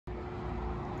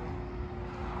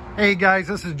Hey guys,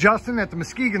 this is Justin at the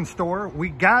Muskegon store. We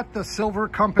got the silver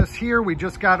Compass here. We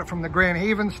just got it from the Grand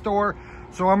Haven store.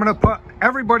 So I'm gonna put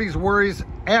everybody's worries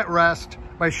at rest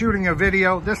by shooting a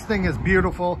video. This thing is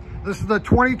beautiful. This is the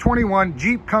 2021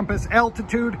 Jeep Compass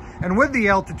Altitude. And with the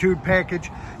Altitude package,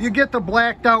 you get the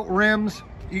blacked out rims.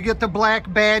 You get the black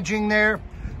badging there.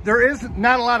 There is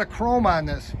not a lot of chrome on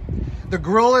this. The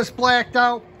grille is blacked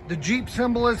out. The Jeep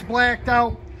symbol is blacked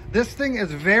out. This thing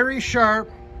is very sharp.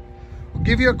 We'll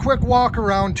give you a quick walk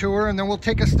around tour and then we'll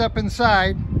take a step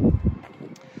inside.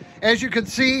 As you can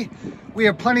see, we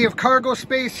have plenty of cargo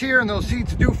space here and those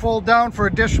seats do fold down for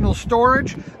additional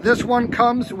storage. This one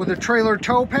comes with a trailer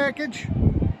tow package.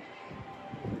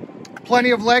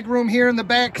 Plenty of leg room here in the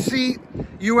back seat.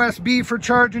 USB for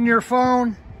charging your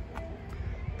phone.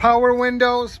 Power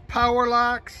windows, power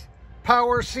locks,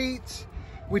 power seats.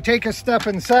 We take a step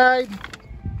inside.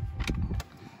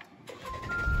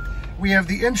 We have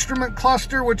the instrument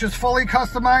cluster, which is fully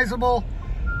customizable.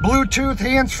 Bluetooth,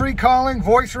 hands-free calling,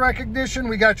 voice recognition.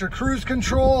 We got your cruise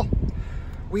control.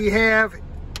 We have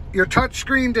your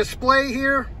touchscreen display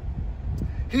here.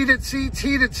 Heated seats,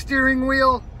 heated steering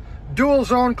wheel, dual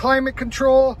zone climate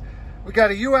control. We got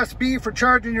a USB for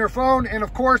charging your phone. And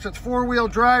of course, it's four-wheel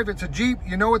drive. It's a Jeep.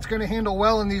 You know it's going to handle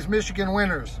well in these Michigan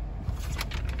winters.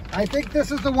 I think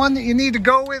this is the one that you need to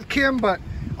go with, Kim, but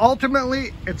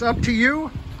ultimately, it's up to you.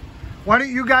 Why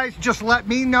don't you guys just let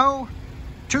me know?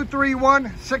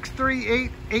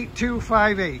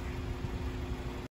 231-638-8258.